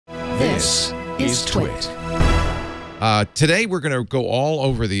This is TWiT. Today we're going to go all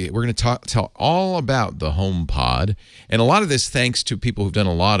over we're going to tell all about the HomePod, and a lot of this thanks to people who've done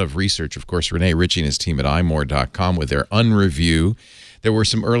a lot of research. Of course, Renee Ritchie and his team at imore.com with their unreview. There were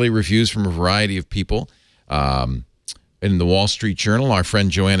some early reviews from a variety of people. In the Wall Street Journal, our friend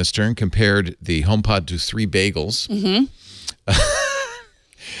Joanna Stern compared the HomePod to 3 bagels. Mm-hmm.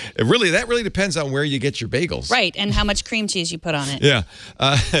 That really depends on where you get your bagels. Right, and how much cream cheese you put on it. Yeah.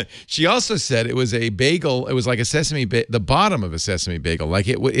 She also said it was a bagel. It was like a sesame, the bottom of a sesame bagel. Like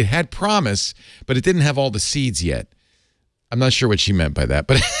it had promise, but it didn't have all the seeds yet. I'm not sure what she meant by that,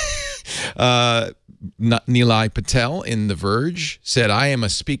 but Nilay Patel in The Verge said, I am a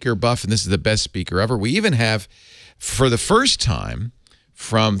speaker buff, and this is the best speaker ever. We even have, for the first time,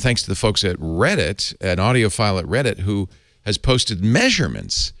 thanks to the folks at Reddit, an audiophile at Reddit, who has posted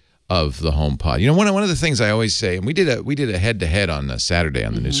measurements of the HomePod. You know, one of the things I always say, and we did a head-to-head on Saturday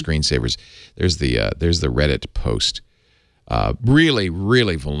on the new Screensavers. There's the Reddit post. Really,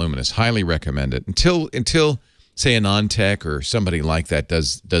 really voluminous. Highly recommend it. Until say a non-tech or somebody like that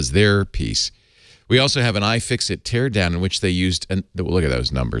does their piece. We also have an iFixit teardown in which they used, and look at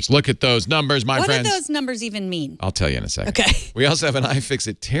those numbers. Look at those numbers, my friends. What do those numbers even mean? I'll tell you in a second. Okay. We also have an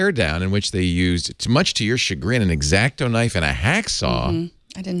iFixit teardown in which they used, much to your chagrin, an X-Acto knife and a hacksaw.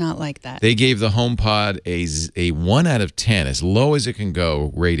 Mm-hmm. I did not like that. They gave the HomePod a 1 out of 10, as low as it can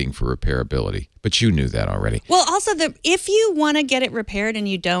go, rating for repairability. But you knew that already. Well, also, if you want to get it repaired and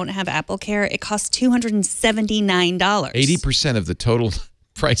you don't have Apple Care, it costs $279. 80% of the total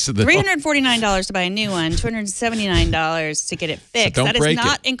price of the $349 to buy a new one, $279 to get it fixed. So that is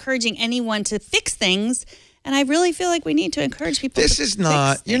not encouraging anyone to fix things. And I really feel like we need to encourage people. This is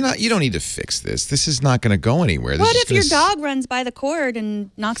not. You don't need to fix this. This is not going to go anywhere. What if your dog runs by the cord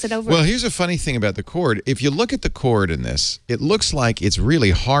and knocks it over? Well, here's a funny thing about the cord. If you look at the cord in this, it looks like it's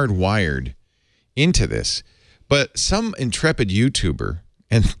really hardwired into this. But some intrepid YouTuber,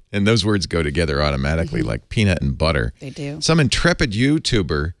 and those words go together automatically, like peanut and butter. They do. Some intrepid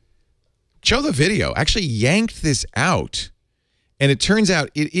YouTuber, show the video, actually yanked this out, and it turns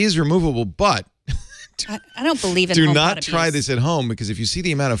out it is removable, but I don't believe in do not try this at home, because if you see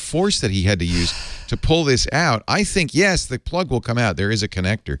the amount of force that he had to use to pull this out, I think, yes, the plug will come out. There is a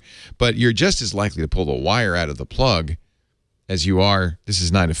connector, but you're just as likely to pull the wire out of the plug as you are. This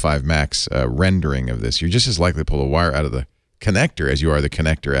is 9 to 5 Mac's rendering of this. You're just as likely to pull the wire out of the connector as you are the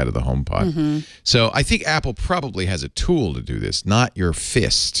connector out of the HomePod. Mm-hmm. So I think Apple probably has a tool to do this, not your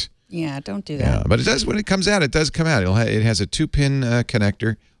fist. Yeah, don't do that. Yeah, but it does, when it comes out, it does come out. It has a 2-pin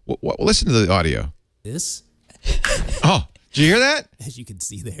connector. Listen to the audio. This. Oh, did you hear that? As you can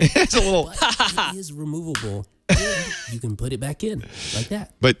see there. It's a little. It is removable. And you can put it back in like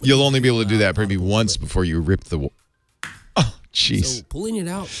that. But you'll only be able to do that maybe once before you rip the. Oh, jeez. So pulling it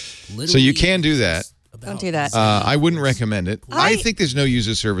out. So you can do that. Don't do that. I wouldn't recommend it. I think there's no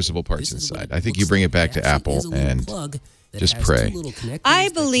user serviceable parts inside. I think you bring it back to Apple and just pray. I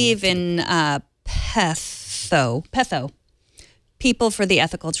believe in Petho. People for the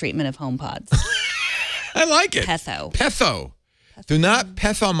ethical treatment of HomePods. I like it. Petho. Do not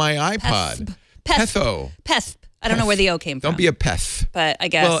peth on my iPod. Petho. Peth. I don't know where the O came from. Don't be a peth. But I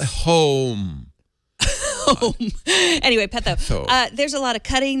guess. Well, home. Anyway, Petho. There's a lot of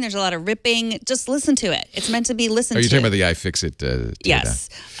cutting. There's a lot of ripping. Just listen to it. It's meant to be listened to. Are you talking about the iFixit? Yes.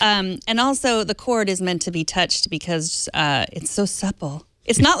 And also the cord is meant to be touched because it's so supple.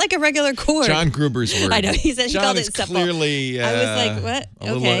 It's not like a regular cord. John Gruber's word. I know. He said he called it supple. Clearly, I was like, what?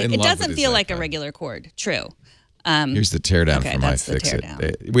 Okay. It doesn't feel like a regular cord. True. Here's the teardown from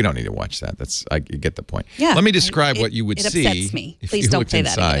iFixit. We don't need to watch that. I get the point. Yeah. Let me describe what you would see. It upsets me. Please don't play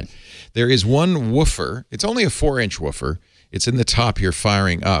that again. There is one woofer. It's only a 4-inch woofer. It's in the top here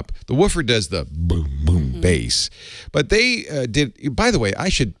firing up. The woofer does the boom, boom bass. But they did, by the way, I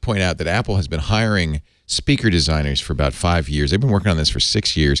should point out that Apple has been hiring speaker designers for about 5 years. They've been working on this for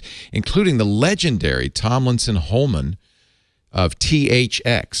 6 years, including the legendary Tomlinson Holman of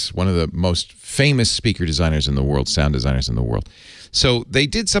THX, one of the most famous speaker designers in the world, sound designers in the world. So they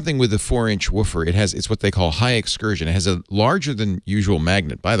did something with the 4-inch woofer. It's what they call high excursion. It has a larger than usual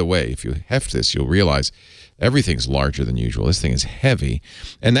magnet. By the way, if you heft this, you'll realize everything's larger than usual. This thing is heavy.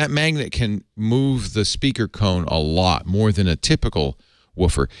 And that magnet can move the speaker cone a lot, more than a typical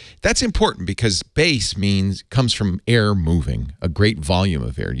woofer. That's important because bass comes from air moving, a great volume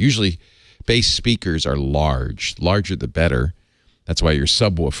of air. Usually bass speakers are larger the better. That's why your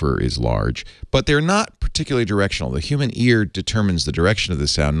subwoofer is large, but they're not particularly directional. The human ear determines the direction of the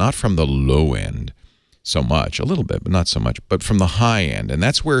sound, not from the low end so much, a little bit, but not so much, but from the high end. And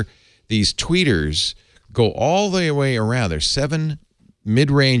that's where these tweeters go all the way around. There's 7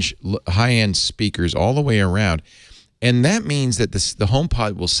 mid-range, high-end speakers all the way around. And that means that the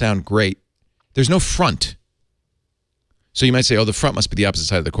HomePod will sound great. There's no front. So you might say, oh, the front must be the opposite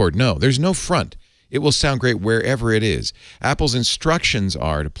side of the cord. No, there's no front. It will sound great wherever it is. Apple's instructions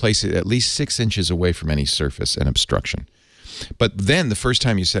are to place it at least 6 inches away from any surface and obstruction. But then the first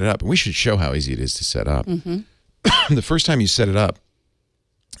time you set it up, and we should show how easy it is to set up. The first time you set it up,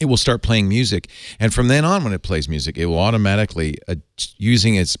 it will start playing music. And from then on, when it plays music, it will automatically,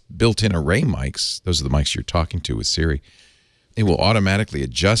 using its built-in array mics, those are the mics you're talking to with Siri, it will automatically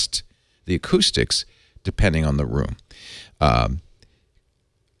adjust the acoustics depending on the room. The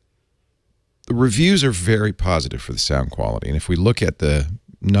reviews are very positive for the sound quality. And if we look at the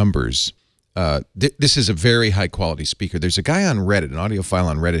numbers, this is a very high-quality speaker. There's a guy on Reddit, an audiophile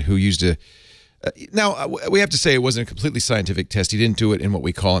on Reddit, who used a... now, we have to say it wasn't a completely scientific test. He didn't do it in what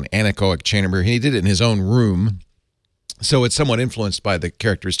we call an anechoic chamber. He did it in his own room. So it's somewhat influenced by the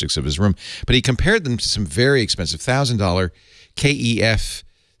characteristics of his room. But he compared them to some very expensive $1,000 KEF,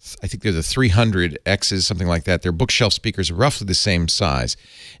 I think they're the 300Xs, something like that. They're bookshelf speakers, roughly the same size.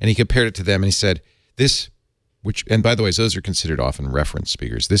 And he compared it to them, and he said, and by the way, those are considered often reference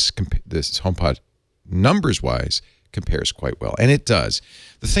speakers. This HomePod, numbers-wise, compares quite well. And it does.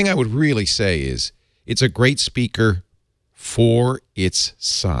 The thing I would really say is it's a great speaker for its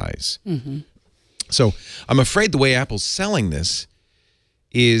size. So I'm afraid the way Apple's selling this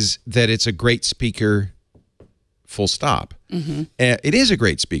is that it's a great speaker, full stop. It is a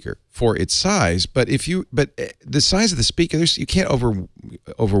great speaker for its size, but the size of the speaker, you can't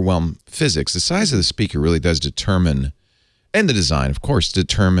overwhelm physics. The size of the speaker really does determine, and the design, of course,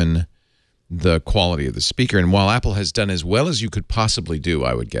 determine the quality of the speaker. And while Apple has done as well as you could possibly do,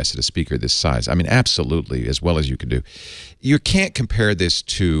 I would guess, at a speaker this size, I mean, absolutely as well as you could do, you can't compare this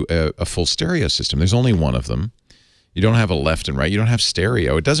to a full stereo system. There's only one of them. You don't have a left and right. You don't have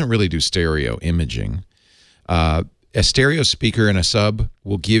stereo. It doesn't really do stereo imaging. A stereo speaker and a sub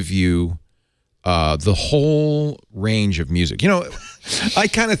will give you the whole range of music. You know, I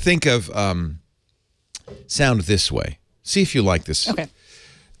kind of think of sound this way. See if you like this. Okay.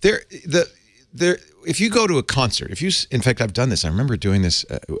 If you go to a concert, in fact, I've done this. I remember doing this.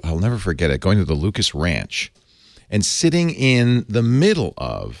 I'll never forget it. Going to the Lucas Ranch and sitting in the middle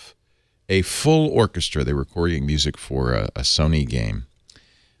of a full orchestra. They were recording music for a Sony game,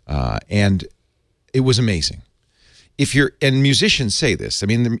 and it was amazing. And musicians say this. I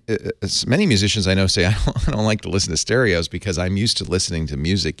mean, many musicians I know say, I don't like to listen to stereos because I'm used to listening to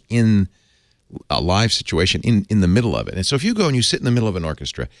music in a live situation in the middle of it. And so if you go and you sit in the middle of an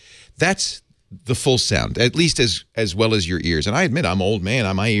orchestra, that's the full sound, at least as well as your ears. And I admit, I'm an old man.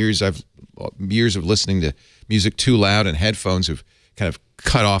 On my ears, I've years of listening to music too loud, and headphones have kind of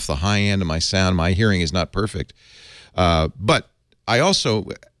cut off the high end of my sound. My hearing is not perfect. But I also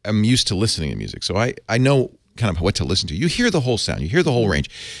am used to listening to music. So I know kind of what to listen to. You hear the whole sound. You hear the whole range.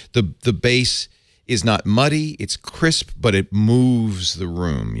 The bass is not muddy. It's crisp, but it moves the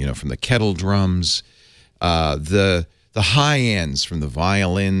room, you know, from the kettle drums, the high ends from the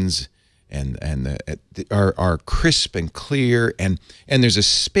violins and are crisp and clear, and there's a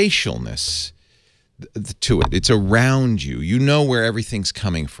spatialness to it. It's around you. You know where everything's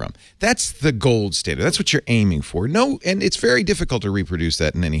coming from. That's the gold standard. That's what you're aiming for. And it's very difficult to reproduce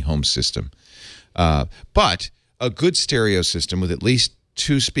that in any home system. But a good stereo system with at least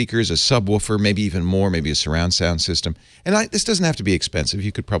 2 speakers, a subwoofer, maybe even more, maybe a surround sound system. And this doesn't have to be expensive.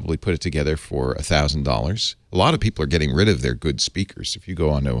 You could probably put it together for $1,000. A lot of people are getting rid of their good speakers. If you go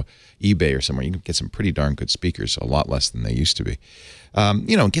onto eBay or somewhere, you can get some pretty darn good speakers, a lot less than they used to be.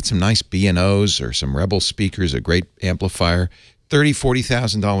 You know, get some nice B&Os or some Rebel speakers, a great amplifier. $30,000,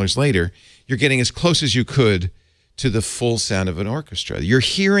 $40,000 later, you're getting as close as you could to the full sound of an orchestra. You're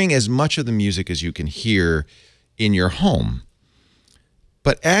hearing as much of the music as you can hear in your home.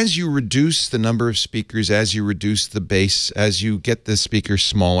 But as you reduce the number of speakers, as you reduce the bass, as you get the speaker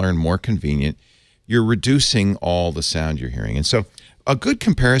smaller and more convenient, you're reducing all the sound you're hearing. And so a good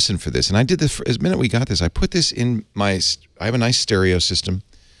comparison for this, and I did this the minute we got this, I put this in I have a nice stereo system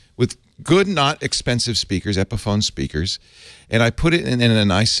with good, not expensive speakers, Epiphone speakers, and I put it in a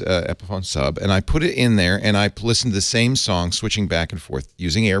nice Epiphone sub, and I put it in there, and I listened to the same song, switching back and forth,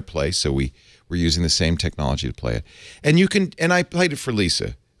 using AirPlay, so we're using the same technology to play it. And I played it for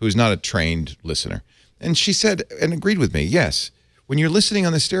Lisa, who's not a trained listener. And she said, and agreed with me, yes, when you're listening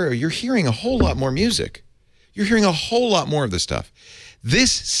on the stereo, you're hearing a whole lot more music. You're hearing a whole lot more of the stuff.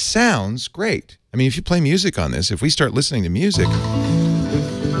 This sounds great. I mean, if you play music on this, if we start listening to music,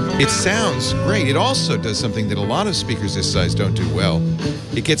 it sounds great. It also does something that a lot of speakers this size don't do well.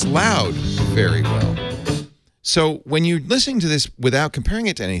 It gets loud very well. So when you're listening to this without comparing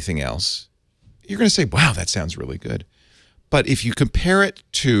it to anything else, you're going to say, wow, that sounds really good. But if you compare it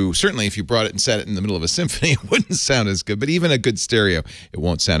to, certainly if you brought it and sat it in the middle of a symphony, it wouldn't sound as good. But even a good stereo, it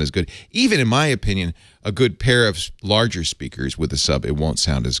won't sound as good. Even in my opinion, a good pair of larger speakers with a sub, it won't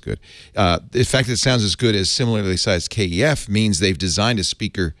sound as good. The fact that it sounds as good as similarly sized KEF means they've designed a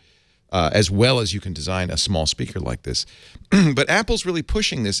speaker as well as you can design a small speaker like this. But Apple's really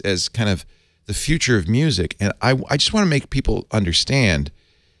pushing this as kind of the future of music. And I just want to make people understand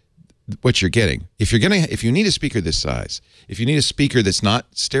what you're getting. If you need a speaker this size, if you need a speaker that's not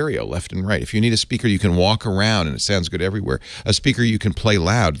stereo left and right, if you need a speaker you can walk around and it sounds good everywhere, a speaker you can play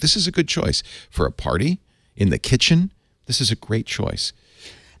loud, this is a good choice. For a party, in the kitchen, this is a great choice.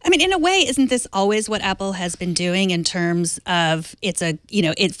 I mean, in a way, isn't this always what Apple has been doing in terms of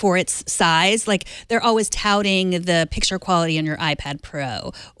it for its size? Like they're always touting the picture quality on your iPad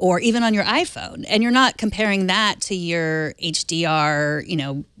Pro or even on your iPhone, and you're not comparing that to your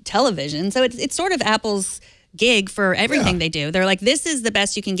HDR, television. So it's sort of Apple's gig for everything they do. They're like, this is the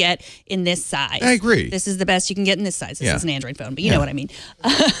best you can get in this size. I agree. This is the best you can get in this size. This is an Android phone, but you know what I mean.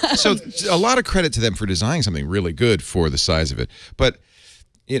 So a lot of credit to them for designing something really good for the size of it. But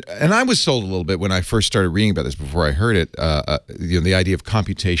and I was sold a little bit when I first started reading about this before I heard it, the idea of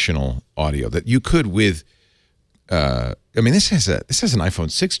computational audio, that you could with, I mean, this has an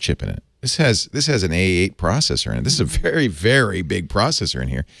iPhone 6 chip in it. This has an A8 processor in it. This is a very, very big processor in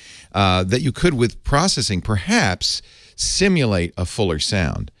here that you could, with processing, perhaps simulate a fuller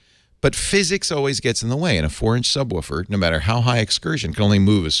sound. But physics always gets in the way, and a 4-inch subwoofer, no matter how high excursion, can only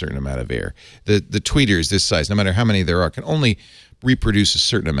move a certain amount of air. The tweeters this size, no matter how many there are, can only reproduce a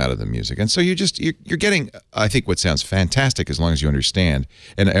certain amount of the music. And so you're getting, I think, what sounds fantastic as long as you understand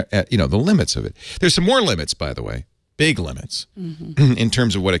and the limits of it. There's some more limits, by the way, big limits in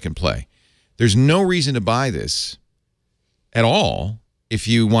terms of what it can play. There's no reason to buy this at all if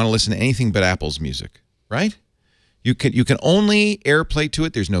you want to listen to anything but Apple's music, right? You can only AirPlay to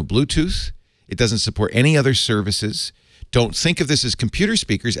it. There's no Bluetooth. It doesn't support any other services. Don't think of this as computer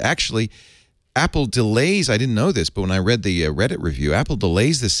speakers. Actually, Apple delays, I didn't know this, but when I read the Reddit review, Apple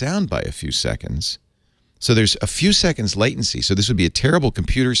delays the sound by a few seconds. So there's a few seconds latency. So this would be a terrible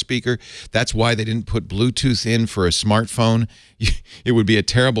computer speaker. That's why they didn't put Bluetooth in for a smartphone. It would be a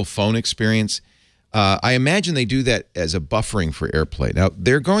terrible phone experience. I imagine they do that as a buffering for AirPlay. Now,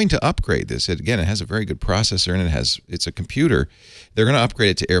 they're going to upgrade this. Again, it has a very good processor and it's a computer. They're going to upgrade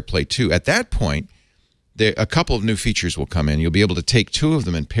it to AirPlay 2. At that point, a couple of new features will come in. You'll be able to take two of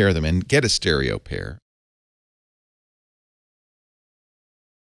them and pair them and get a stereo pair.